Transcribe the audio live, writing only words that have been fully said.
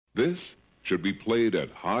This should be played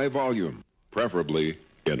at high volume, preferably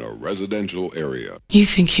in a residential area. You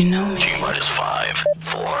think you know me? T-minus 5,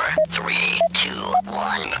 4, 3, 2,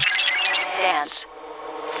 1. Dance.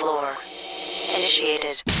 Floor.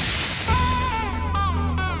 Initiated.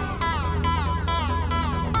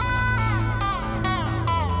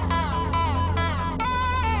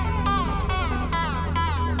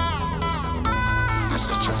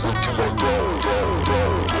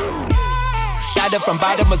 Started from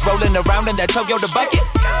bottom, was rolling around in that Toyota bucket.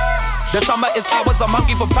 The summer is ours, I'm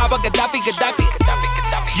hungry for power, Gaddafi.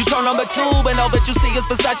 You turn on the tube and all that you see is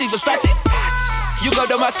Versace. You go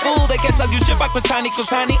to my school, they can't tell you shit about Kusani.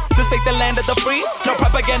 This ain't the land of the free, no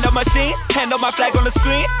propaganda machine. Handle my flag on the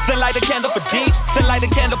screen, then light a candle for deeps,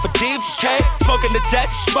 okay? Smoking the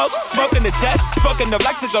jets, smoking the jets, smoking the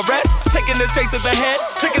black cigarettes, taking it straight to the head,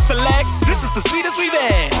 drinking select, this is the sweetest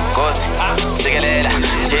revenge. Gozi, sikelela,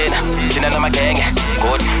 thina namagenge,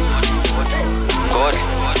 good,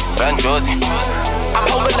 run Josie. I'm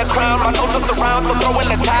holding the crown, my soldiers surround, so throw in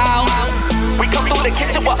the towel. We come through the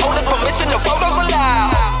kitchen with owner's permission, the photos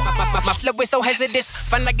allowed. My flow is so hazardous,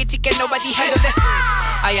 Fanagiti can nobody handle this.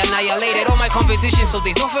 I annihilated all my competition, so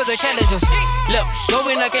there's no further challenges. Look,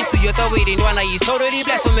 going against the authority, Dwana is totally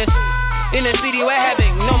blasphemous. In a city where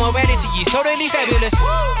having no morality is totally fabulous.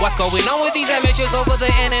 What's going on with these amateurs over the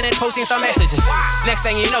internet posting some messages? Next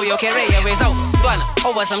thing you know, your career is over. Dwana,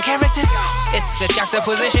 over some characters. It's the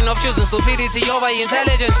juxtaposition of choosing stupidity over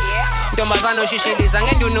intelligence. Domazano shishiliza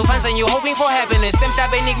ngenduno fans and you hoping for happiness.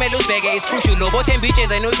 Semhlabe Nick Melus bege is crucial. Lobo tembiche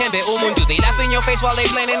they no tembe umuntu. They laugh in your face while they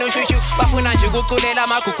planning to shoot you. Bafuna nje ukukulela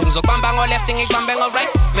makuku ngizokubamba ngo left ngikubambe ngo right.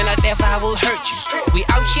 Man not left I will hurt you. We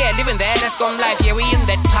out here living the NSCOM life. Yeah, we in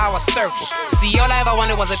that power circle. See, all I ever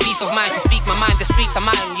wanted was a peace of mind. To speak my mind, the streets are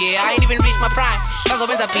mine. Yeah, I ain't even reached my prime. Sazo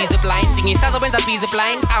benza busy blind. Thingy sazo benza busy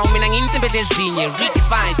blind. Aw mina nginsimbe lezinye.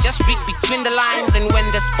 Redefine, just read between the lines. And when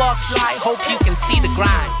the sparks fly, hope you can see the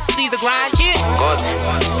grind. See the grind, yeah. Gozi,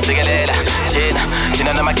 sikelela,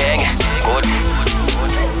 thina namagenge, good,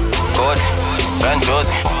 run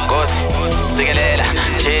Josie. Gozi, sikelela,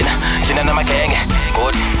 thina namagenge,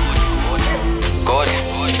 good.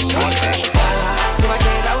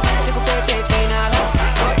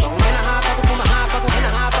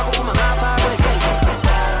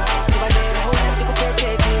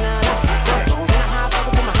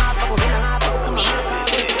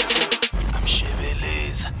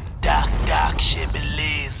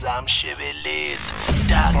 I'm Shibboleth,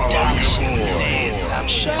 Doc Shibboleth, I'm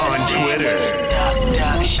Shibboleth. On Twitter, Doc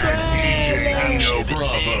Shibboleth, I'm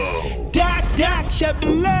Shibboleth. Doc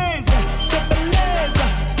Shibboleth,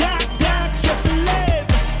 Doc Shibboleth,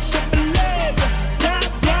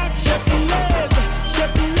 Doc Shibboleth,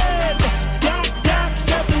 Doc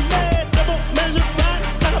Shibboleth, double measure back,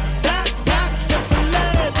 Doc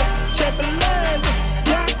Shibboleth,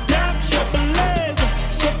 Doc Shibboleth,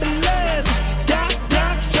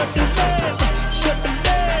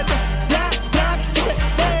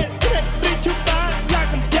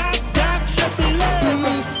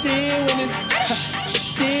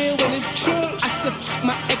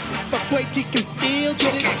 she can still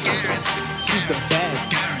get it. She's the best.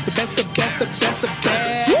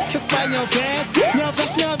 Kiss by your vest.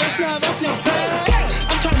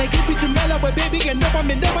 I'm trying to get you to mellow, but baby, you know I'm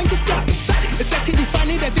in no one can stop. It's actually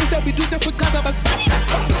funny that things that we do just because of a side.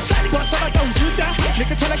 Boss, I don't do that.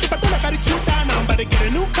 Nigga, try to keep it I got it too down. Now I'm about to get a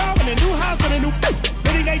new car and a new house and a new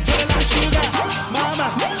Baby, ain't telling I'm sugar.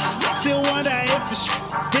 Mama, still wonder if the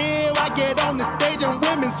here I get on the stage and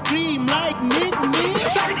women scream like me.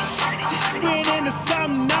 Went into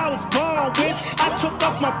something I was born with. I took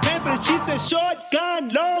off my pants and she said short gun,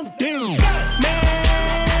 long dude.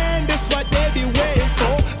 Man, this what they be waiting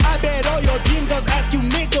for. I bet all your dream girls ask you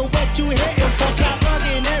nigga what you hating for. Stop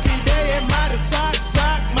bugging every day and my sock,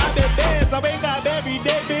 my babies. I wake up every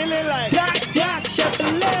day feeling like Doc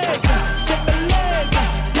Shibboleth, Doc Shibboleth,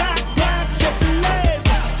 Doc Shibboleth,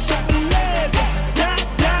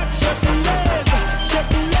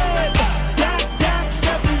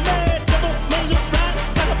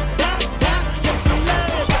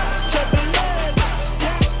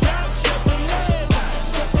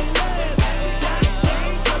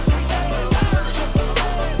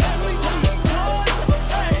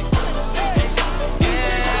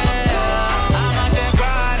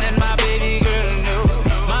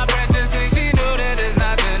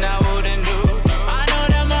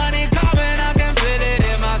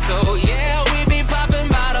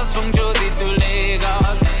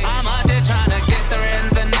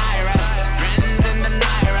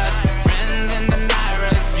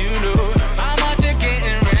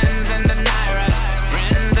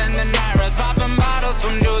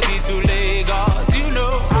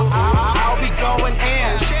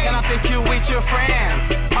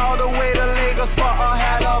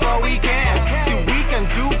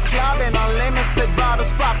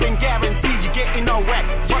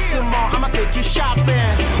 take you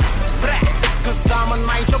shopping. Cause I'm a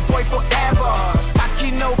major boy forever.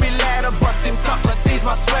 Taki no be letter, but Tim Tucker sees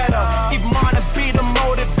my sweater. If money be the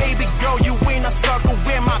motive, baby girl, you in a circle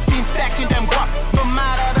where my team stacking them guap. No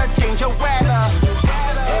matter the change of weather.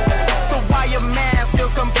 So why your man still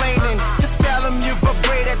complaining? Just tell him you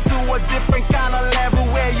vibrated to a different kind of level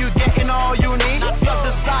where you getting all you need. Your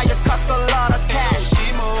desire cost a lot of cash.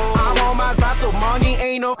 I'm on my grind, so money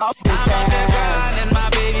ain't no up with that. And my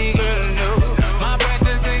baby girl knew. My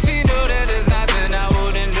precious thing, she knew that there's nothing I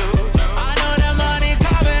wouldn't do. I know the money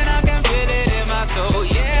coming, I can feel it in my soul.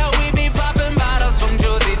 Yeah, we be popping bottles from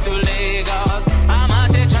Josie to Lagos. I'm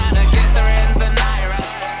out there trying to get the rents and Iras.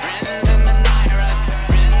 Rents and the Iras.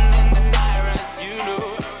 Rents and the Iras. You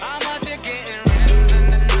know, I'm out there getting rents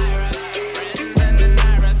and the Iras. Rents and the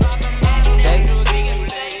Iras. Popping bottles from Josie to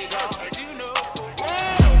Lagos. You know.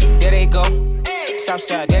 There they go.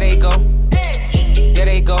 Southside, there they go. There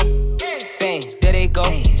they go. Bands, there they go.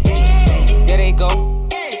 There they go.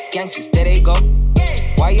 Gangsters, there they go.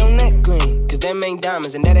 Why your neck green? Cause them ain't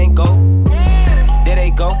diamonds and that ain't gold. There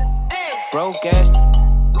they go. Broke ass.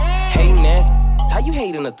 Hating ass. How you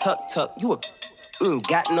hating a tuck? You ain't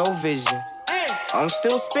got no vision. I'm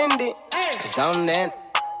still spending. Cause I'm that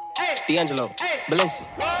D'Angelo, Balenci.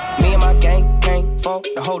 Me and my gang for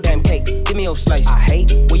the whole damn cake. Give me your slice. I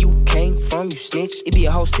hate where you came from, you snitch. It be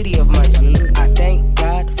a whole city of mice. I thank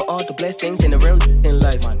God for all the blessings and the real in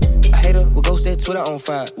life. A hater will go set Twitter on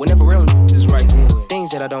fire whenever real is right.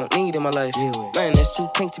 Things that I don't need in my life. Man, that's too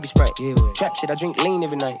pink to be Sprite. Trap shit, I drink lean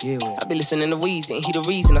every night. I be listening to Weezy and he the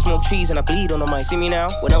reason. I smoke trees and I bleed on the mic. See me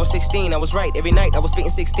now? When I was 16, I was right. Every night I was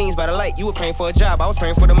spitting 16s by the light. You were praying for a job, I was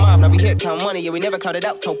praying for the mob. Now we here count money, yeah, we never counted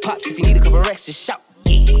out. Told pops if you need a couple racks, just shout.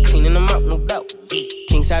 Cleaning them out, no doubt.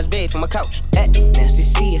 King size bed for my couch. At nasty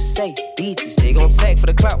CSA beaches, they gon' tag for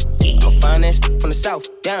the clout. I'll find that from the south.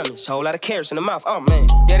 Diamonds, whole lot of carrots in the mouth. Oh man,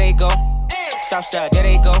 there they go. Southside, there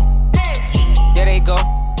they go. There they go.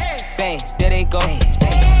 Bangs, there they go.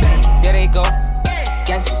 There they go.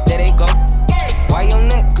 Gangsters, there they go. Why your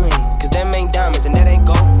neck green? Cause them ain't diamonds and that ain't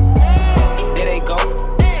gold. There they go.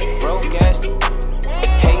 Broke ass.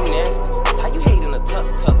 Hating ass. How you hating a tuck?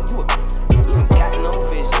 You ain't got no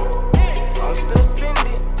vision. I'm still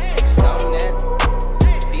spending. Cause I'm that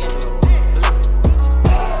D'Angelo.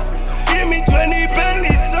 Give me 20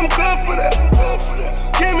 Bentleys cause I'm good for that.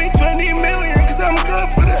 Give me 20 million cause I'm good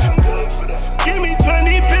for that. Give me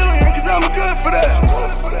 20 billion cause I'm good for that.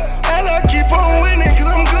 And I keep on winning cause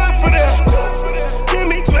I'm good for that. Give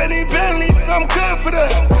me 20 Bentleys cause I'm good for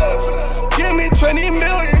that. Give me 20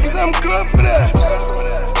 million cause I'm good for that.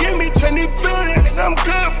 Give me 20 billion cause I'm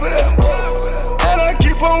good for that. And I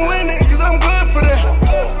keep on winning cause I'm good for that.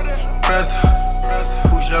 Press,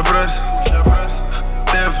 push your breath.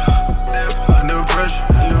 Never, under pressure.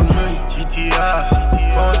 GTI,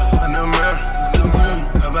 on the mirror.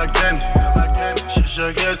 Go back then,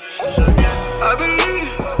 shisha guess. I believe,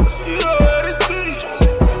 you know what it's be.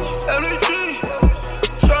 LG,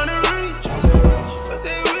 tryna reach. But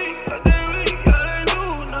they weak, all they do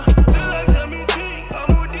now. Feel like MEG,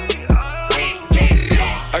 I'm OD.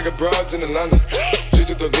 I got broads in Atlanta, just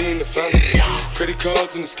to the lean the family. Credit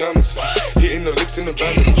cards in the scammers, hitting the licks in the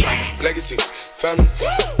van. Legacies, family,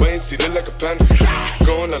 wait and see, look like a panda.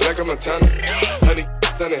 Going out like a Montana, honey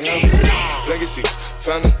down the hammers. Legacies,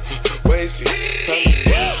 family, wait and see, family.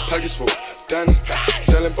 Pockets full, Danny,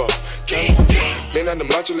 selling ball, candy. Man on the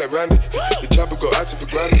macho like Randy, the chopper go out to for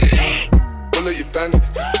granted. Pull up your bandit,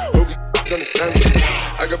 hope you understand it.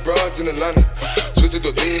 I got broads in Atlanta, twisted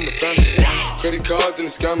the lean in the family. Credit cards in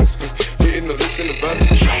the scammers, hitting the licks in the van.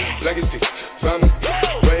 Legacy, family,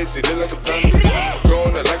 wait and see, look like a panda.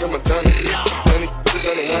 Going out like a Montana, honey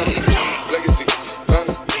on the hammers. Legacy,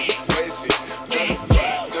 family, wait and see, family.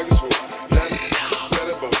 Pockets full, Danny,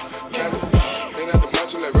 selling ball, candy. Man on the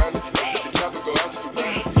macho like Randy, the chopper go out to for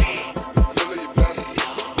granted. Pull up your bandit,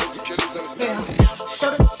 hope you killers understand it.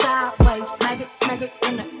 Show it sideways, smack it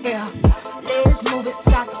in the air. Legs move it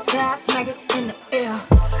side to side, smack it in the air.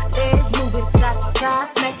 Legs move it side to side,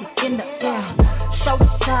 smack it in the air. Show it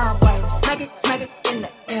sideways, smack it in the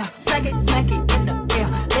air. Smack it in the air.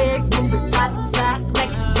 Legs move it side to side, smack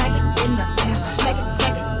it in the air. Smack it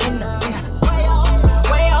in the air.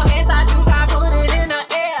 Way your hands, I do, I put it in the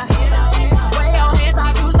air. Way your hands,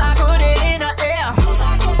 I do, I put it in the air.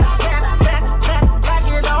 Clap, like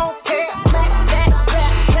you don't care. Smack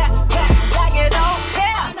that, like you don't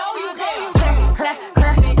care. I know you care. Clap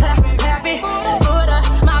it. Foot up,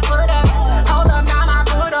 my foot up. Hold up, now my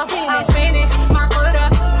foot up. I'm spinning, my foot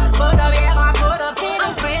up, yeah, my foot up.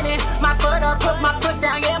 I'm spinning, my foot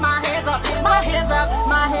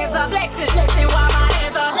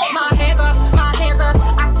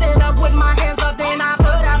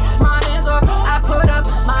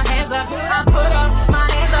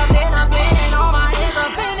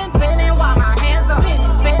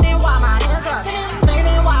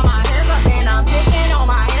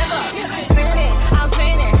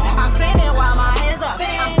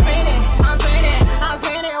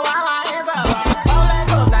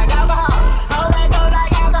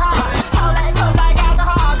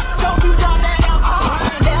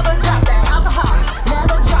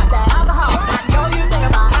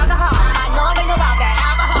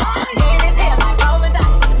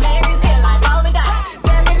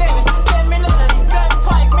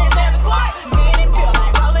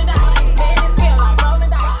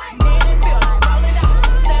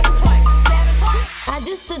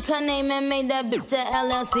name and made that bitch a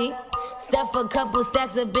LLC. Stuff a couple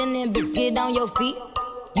stacks up in there, bitch, get on your feet.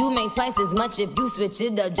 You make twice as much if you switch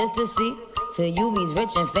it up just to see. So you he's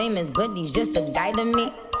rich and famous, but he's just a guy to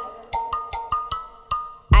me.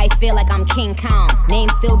 I feel like I'm King Kong, name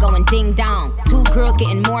still going ding dong. Two girls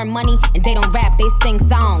getting more money and they don't rap, they sing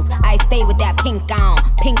songs. I stay with that pink on,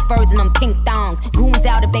 pink furs and them pink thongs. Goons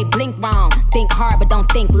out if they blink wrong, think hard but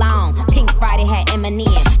don't think long. Pink Friday had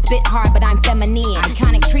Eminem, spit hard but I'm feminine.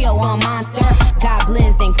 Iconic trio on Monster,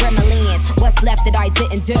 goblins and gremlins. What's left that I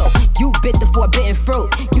didn't do? You bit the forbidden fruit.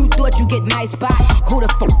 You thought you get my spot, who the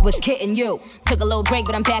fuck was kidding you? Took a little break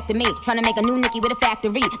but I'm back to me, trying to make a new Nicki with a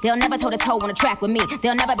factory. They'll never toe to toe on a track with me,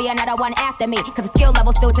 they'll never be another one after me, cause the skill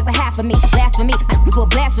level's still just a half of me. Blasphemy, my will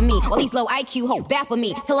blasphemy. All these low IQ hoes baffle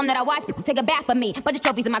me. Tell them that I watch take a bath for me. Bunch of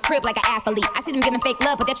trophies in my crib like an athlete. I see them giving fake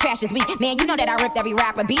love, but their trash is weak. Man, you know that I ripped every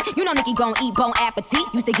rapper beat. You know Nicki gon' eat Bon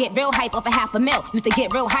Appetit. Used to get real hype off a $500,000. Used to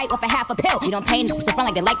get real hype off a half a pill. We don't pay niggas to front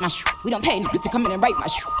like they like my shit. We don't pay niggas to come in and write my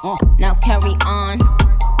shit. Now carry on.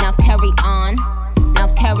 Now carry on. Now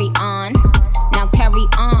carry on. Now carry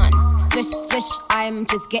on. Swish, swish, I'm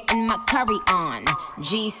just getting my curry on.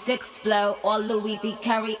 G6 flow, all Louis V,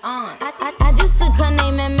 carry on. I just took her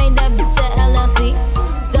name and made that bitch a LLC.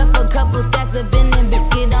 Stuff a couple stacks up in there,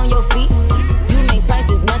 bitch, get on your feet. You make twice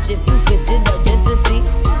as much if you switch it up just to see.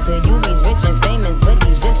 So you he's rich and famous, but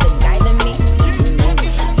he's just a guy to me.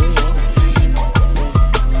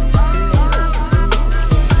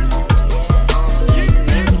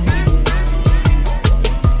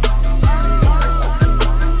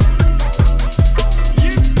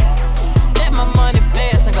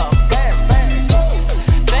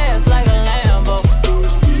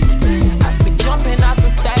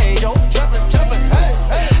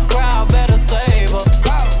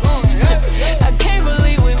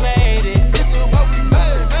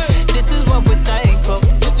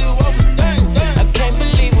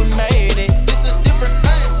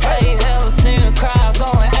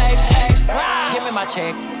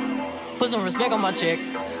 Chick,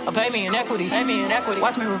 pay me in equity,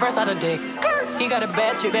 watch me reverse out of dicks. He got a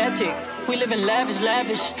bad chick, we live in lavish.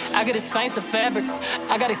 I got expensive fabrics,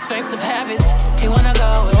 I got expensive habits. He wanna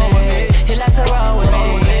go with me, he likes to roll with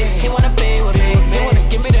me. He wanna be with me, he wanna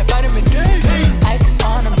give me that vitamin D. Ice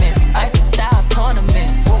ornaments, ice style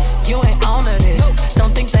tournaments. You ain't on to this,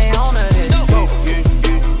 don't think they own to this.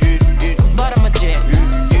 But I'm a jet,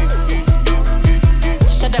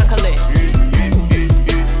 shut down Khalid.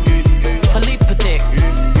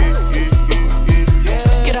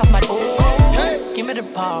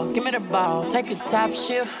 Give me the ball, take a top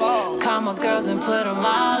shift. Call my girls and put them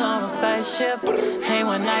all on a spaceship. Hang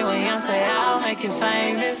one night with Beyonce, I'll make you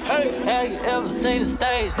famous. Have you ever seen the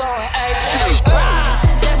stage going ape?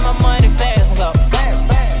 Step my money fast and go fast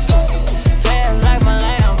like my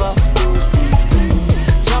Lambo.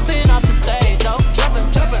 Jumping off the stage, oh, jumping,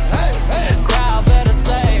 hey. Crowd better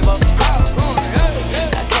save up.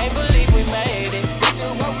 I can't believe we made it. This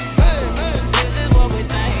is what we made, man. This is what we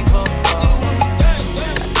thankful for.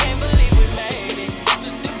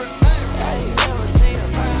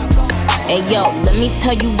 Hey yo, let me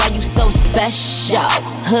tell you why you so special.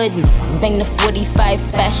 Hood, bang the 45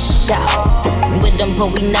 special. With them,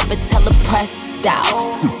 but we never tell a pressed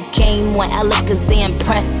out. Came when Alakazam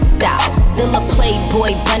pressed out. Still a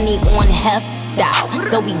playboy bunny on heft out.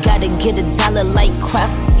 So we gotta get $1 like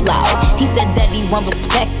Creflo. He said that he want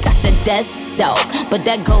respect, I said that's dope. But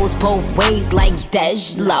that goes both ways like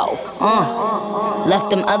Dej-Lo. Left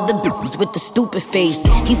them other bitches with the stupid face.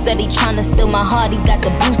 He said he tryna steal my heart, he got the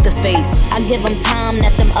booster face. I give him time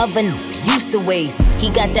that them other used to waste. He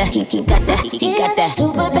got that, he got that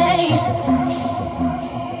super bass.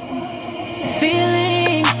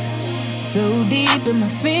 Feelings, so deep in my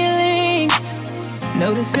feelings.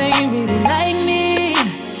 No, this ain't really like me.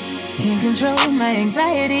 Can't control my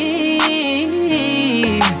anxiety.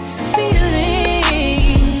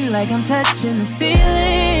 Feeling like I'm touching the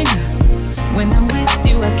ceiling. When I'm with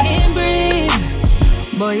you, I can't breathe.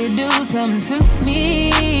 Boy, you do something to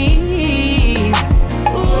me.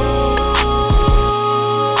 Ooh,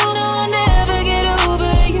 no, I'll never get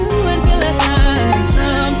over you until I find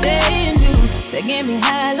something new that get me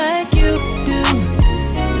high like you do.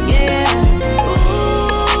 Yeah. Ooh,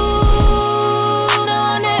 no,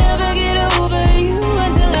 I'll never get over you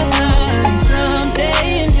until I find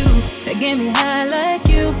something new that get me high like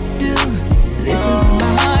you do. Listen to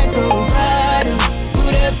my heart go bada,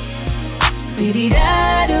 boot up,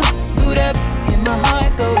 biddy-da-do, boot up. And my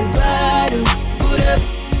heart go bada, boot up,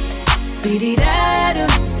 biddy-da-do.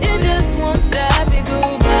 It just won't stop, it go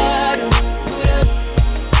bada, boot up,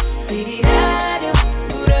 biddy-da-do,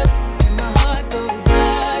 boot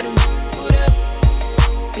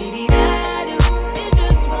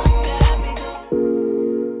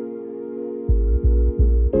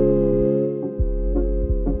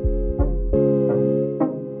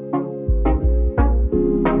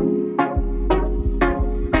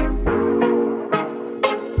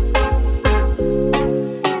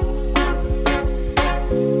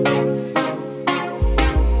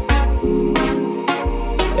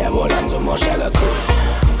uzomosha kakhulu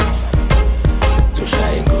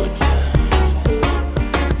uzoshaya ingudu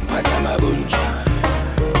mphatha amabunja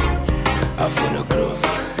afuna ugroove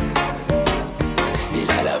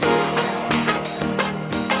ilala fu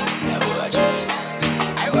nabuka juice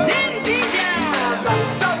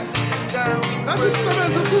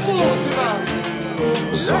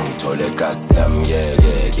uzongithola ekasam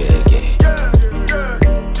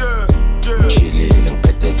chilile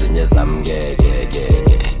ngiphethe ezinye zami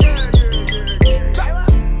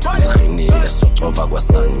siqinile socova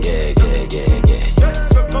kwasani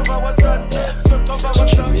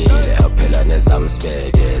sichimile aphela nezami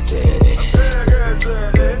sibekezele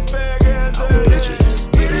awumpheji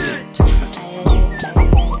spirit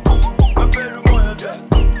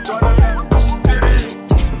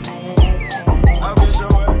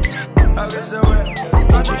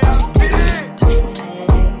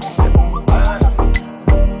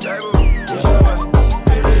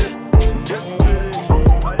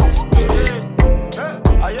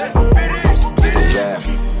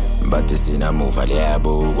sinamuva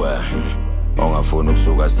liyabukwa ongafuna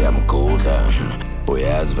ukusuka siyamgudla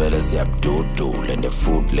uyazi vele siyabududula and the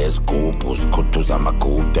food lesigubhu sikhuthuza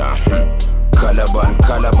amaguda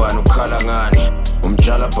khalabani ukhala ngani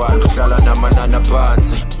umjalabani uhlala namanani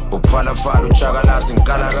aphansi uphalafala ujakalazi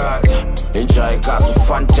ngikalakazi inja ikazi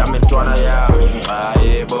ufantama intwana yami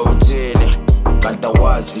yebo uthini kanti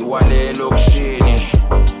awazi walelo kushini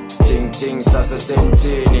ting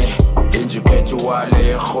sasesentini inji phethu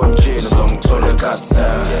wale ekhonjini uzongithola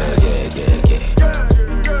ekasam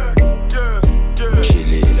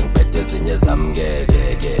chilile ngiphethe ezinye zami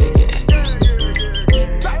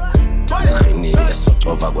siqinile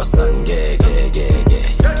socova kwasani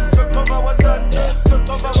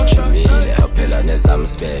sichimile aphela nezami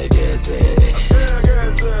sibekezele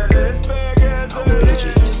awumpheji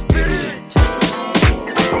spirit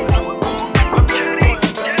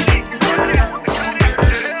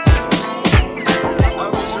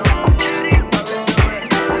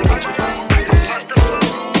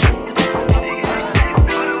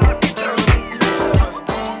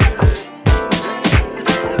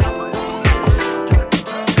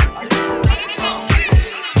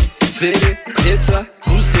Vere, etwa,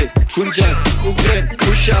 use, kunjan, ukren,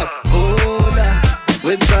 push-up, hola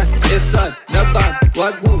Wenza, esan, naban,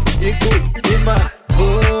 wagu, iku, iman,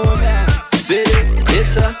 hola Vere,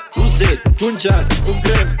 etwa, use, kunjan,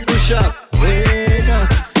 ukren, push-up, wena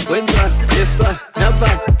Wenza, esan,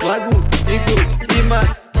 naban, wagu, iku, iman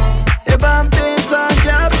Ebam pizza,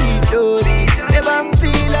 jabitori Ebam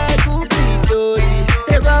fila, kupitori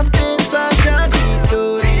Ebam pizza,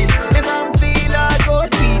 jabitori Ebam fila,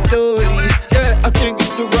 kupitori Yeah, I think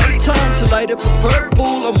it's the right time to light up a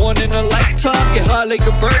purple I'm one in a lifetime, get high like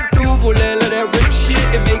a bird do Bulella that rich shit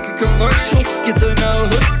and make a commercial Get to know a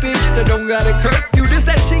hood bitch that don't got a curfew This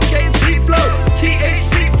that TKC flow,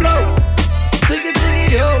 THC flow Take it to the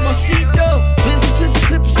hill, Mosito Businesses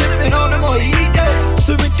sipping on a mojito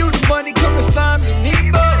Swimming through the money, come and find me,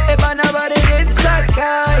 Nemo Ebanabare denta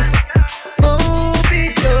guy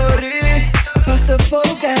Mobitori Pasta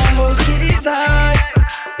foca, hoes kitty vibe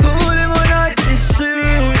Pule monate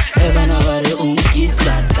soon Ebanabare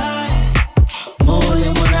unkisa guy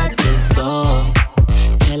Mole monate so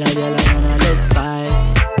Tell her nana let's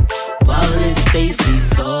vibe Wow, let's stay free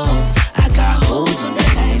so I got hoes on the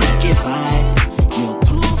line, I get vibe You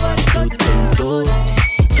prove I do tento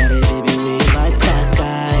Got it baby with my guy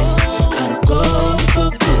Cargo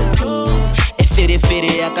kukutu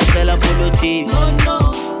Fere, akatela poloti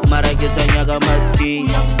Mara kesa nyaga mati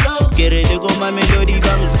Kere de goma melody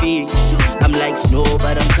bang fi I'm like snow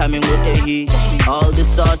but I'm coming with the heat All the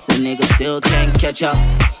sauce and niggas still can't catch up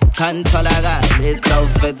Kantolaga, little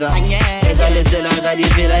feta Eka lesela di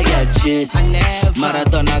feel like a cheese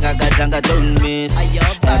Maratona kakatanga don't miss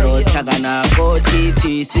Ero chagana ko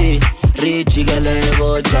TTC Richigale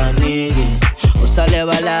go chanigi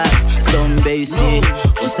Usalebala, Stone Basie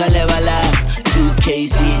Usalebala,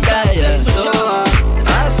 2KC Yeah,